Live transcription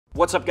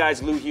What's up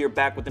guys, Lou here,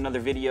 back with another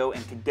video,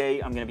 and today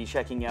I'm going to be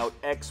checking out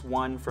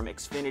X1 from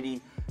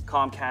Xfinity.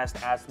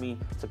 Comcast asked me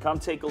to come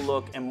take a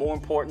look and more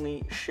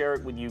importantly, share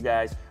it with you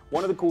guys.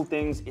 One of the cool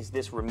things is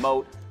this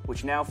remote,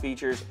 which now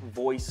features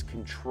voice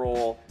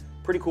control.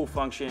 Pretty cool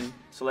function,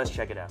 so let's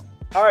check it out.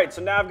 All right,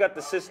 so now I've got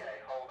the system. Okay,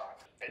 hold on.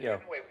 Is there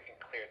any way we can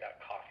clear that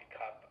coffee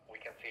cup? We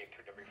can see it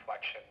through the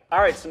reflection. All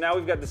right, so now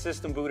we've got the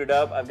system booted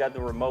up. I've got the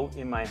remote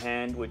in my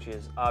hand, which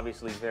is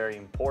obviously very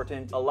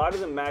important. A lot of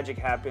the magic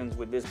happens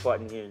with this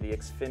button here, the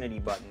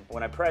Xfinity button.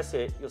 When I press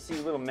it, you'll see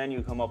a little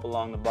menu come up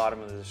along the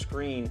bottom of the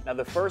screen. Now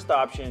the first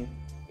option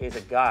is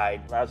a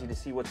guide. Allows you to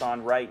see what's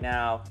on right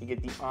now. You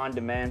get the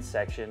on-demand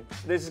section.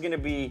 This is gonna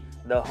be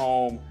the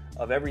home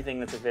of everything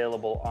that's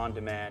available on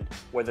demand,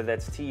 whether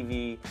that's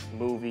TV,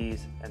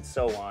 movies, and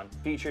so on.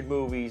 Featured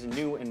movies,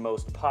 new and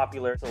most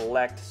popular.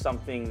 Select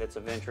something that's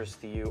of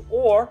interest to you.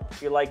 Or,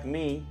 if you're like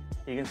me,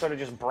 you can sort of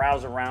just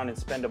browse around and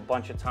spend a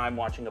bunch of time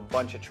watching a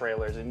bunch of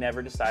trailers and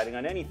never deciding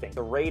on anything.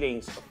 The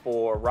ratings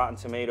for Rotten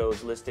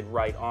Tomatoes listed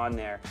right on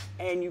there,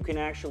 and you can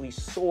actually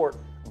sort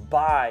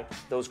by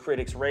those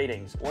critics'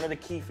 ratings. One of the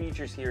key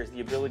features here is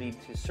the ability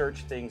to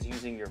search things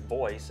using your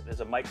voice.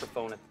 There's a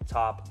microphone at the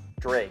top.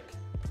 Drake.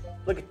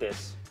 Look at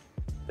this.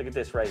 Look at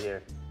this right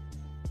here.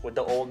 With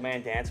the old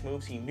man dance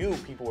moves, he knew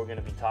people were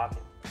gonna be talking.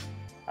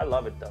 I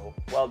love it though,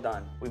 well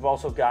done. We've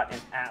also got an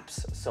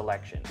apps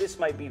selection. This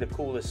might be the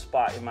coolest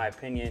spot in my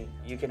opinion.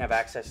 You can have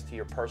access to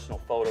your personal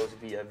photos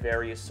via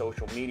various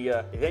social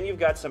media. Then you've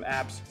got some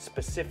apps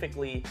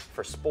specifically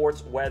for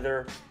sports,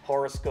 weather,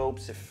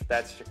 horoscopes, if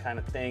that's your kind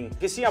of thing. You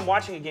can see I'm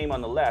watching a game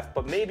on the left,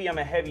 but maybe I'm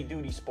a heavy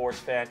duty sports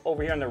fan.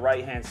 Over here on the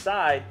right hand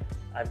side,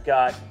 I've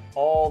got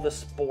all the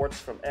sports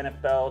from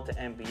NFL to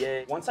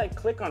NBA. Once I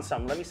click on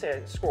something, let me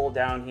say I scroll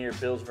down here,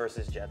 Bills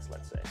versus Jets,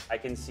 let's say. I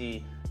can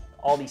see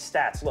all these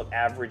stats. Look,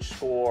 average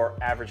score,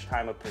 average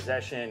time of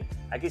possession.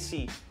 I can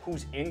see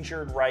who's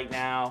injured right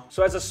now.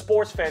 So as a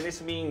sports fan, this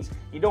means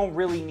you don't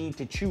really need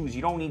to choose.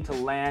 You don't need to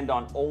land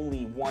on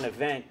only one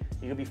event.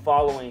 You can be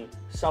following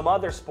some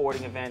other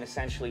sporting event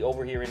essentially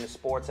over here in the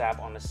sports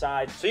app on the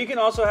side. So you can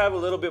also have a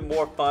little bit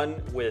more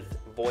fun with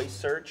voice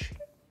search.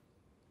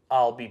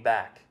 I'll be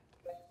back.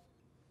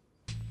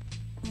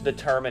 The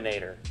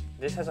Terminator.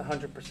 This has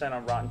 100%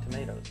 on Rotten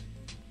Tomatoes.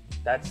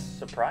 That's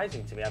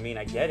surprising to me. I mean,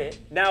 I get it.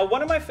 Now,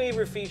 one of my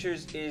favorite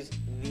features is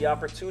the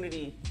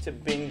opportunity to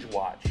binge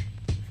watch.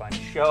 You find a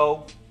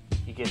show,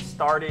 you get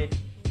started,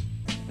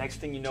 next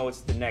thing you know,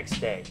 it's the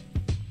next day.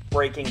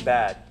 Breaking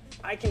Bad.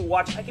 I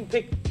can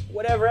pick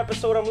whatever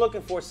episode I'm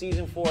looking for,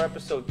 season 4,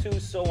 episode 2,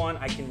 so on.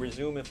 I can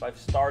resume if I've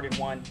started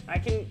one. I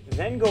can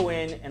then go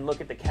in and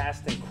look at the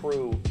cast and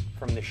crew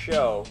from the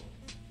show,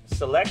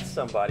 select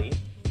somebody,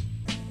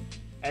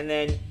 and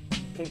then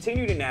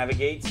continue to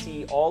navigate,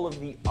 see all of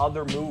the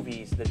other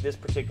movies that this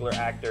particular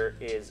actor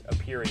is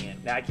appearing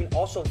in. Now I can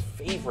also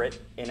favorite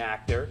an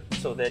actor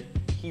so that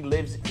he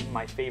lives in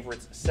my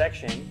favorites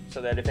section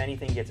so that if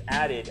anything gets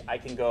added, I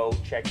can go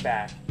check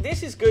back.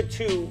 This is good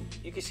too.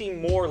 You can see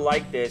more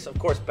like this. Of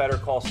course, Better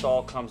Call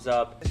Saul comes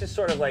up. This is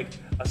sort of like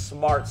a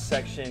smart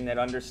section that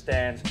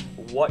understands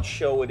what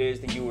show it is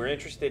that you were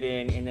interested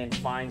in and then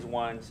finds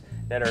ones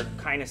that are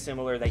kind of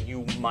similar that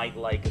you might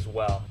like as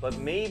well. But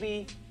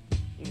maybe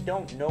you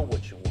don't know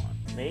what you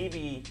want.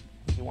 Maybe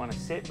you want to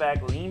sit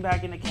back, lean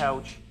back in the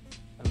couch,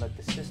 and let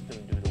the system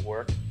do the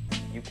work.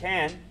 You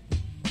can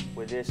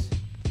with this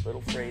little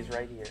phrase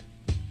right here.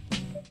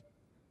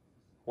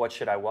 What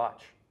should I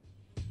watch?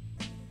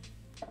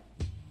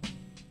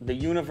 The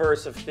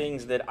universe of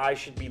things that I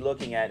should be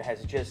looking at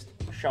has just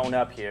shown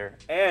up here.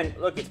 And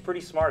look, it's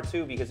pretty smart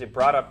too because it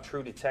brought up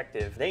True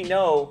Detective. They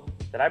know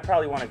that I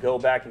probably want to go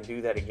back and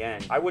do that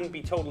again. I wouldn't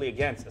be totally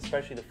against,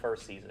 especially the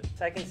first season.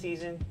 Second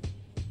season,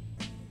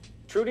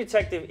 True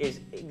Detective is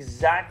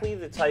exactly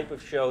the type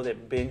of show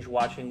that binge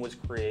watching was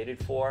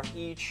created for.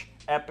 Each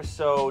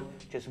episode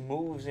just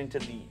moves into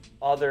the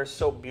other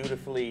so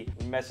beautifully,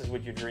 messes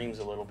with your dreams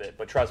a little bit,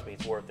 but trust me,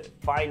 it's worth it.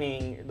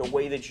 Finding the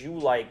way that you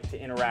like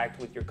to interact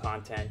with your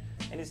content,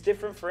 and it's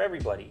different for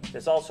everybody.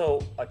 There's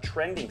also a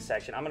trending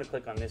section. I'm gonna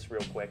click on this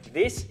real quick.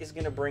 This is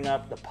gonna bring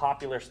up the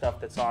popular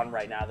stuff that's on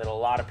right now that a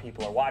lot of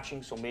people are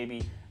watching, so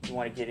maybe you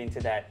wanna get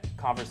into that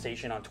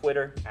conversation on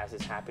Twitter, as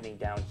is happening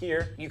down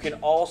here. You can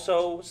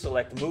also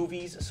select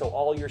movies, so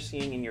all you're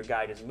seeing in your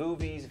guide is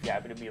movies. If you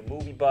happen to be a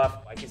movie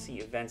buff, I can see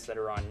events that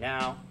are on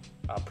now,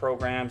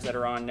 programs that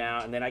are on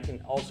now, and then I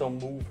can also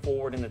move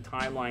forward in the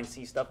timeline,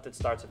 see stuff that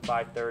starts at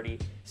 5:30,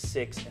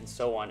 6, and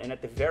so on. And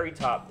at the very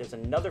top, there's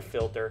another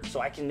filter, so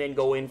I can then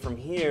go in from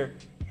here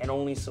and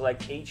only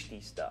select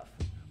HD stuff,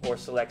 or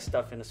select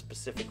stuff in a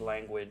specific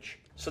language.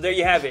 So there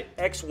you have it,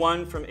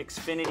 X1 from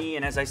Xfinity,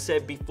 and as I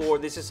said before,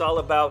 this is all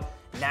about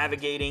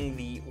navigating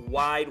the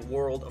wide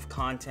world of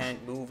content,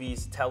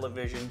 movies,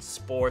 television,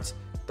 sports,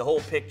 the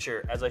whole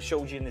picture. As I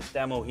showed you in this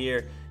demo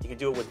here, you can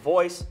do it with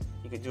voice,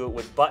 you can do it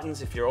with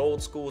buttons. If you're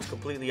old school, it's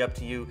completely up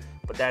to you,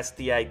 but that's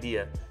the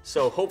idea.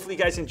 So hopefully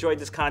you guys enjoyed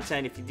this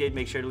content. If you did,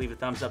 make sure to leave a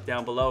thumbs up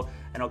down below,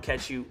 and I'll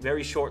catch you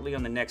very shortly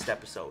on the next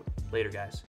episode. Later, guys.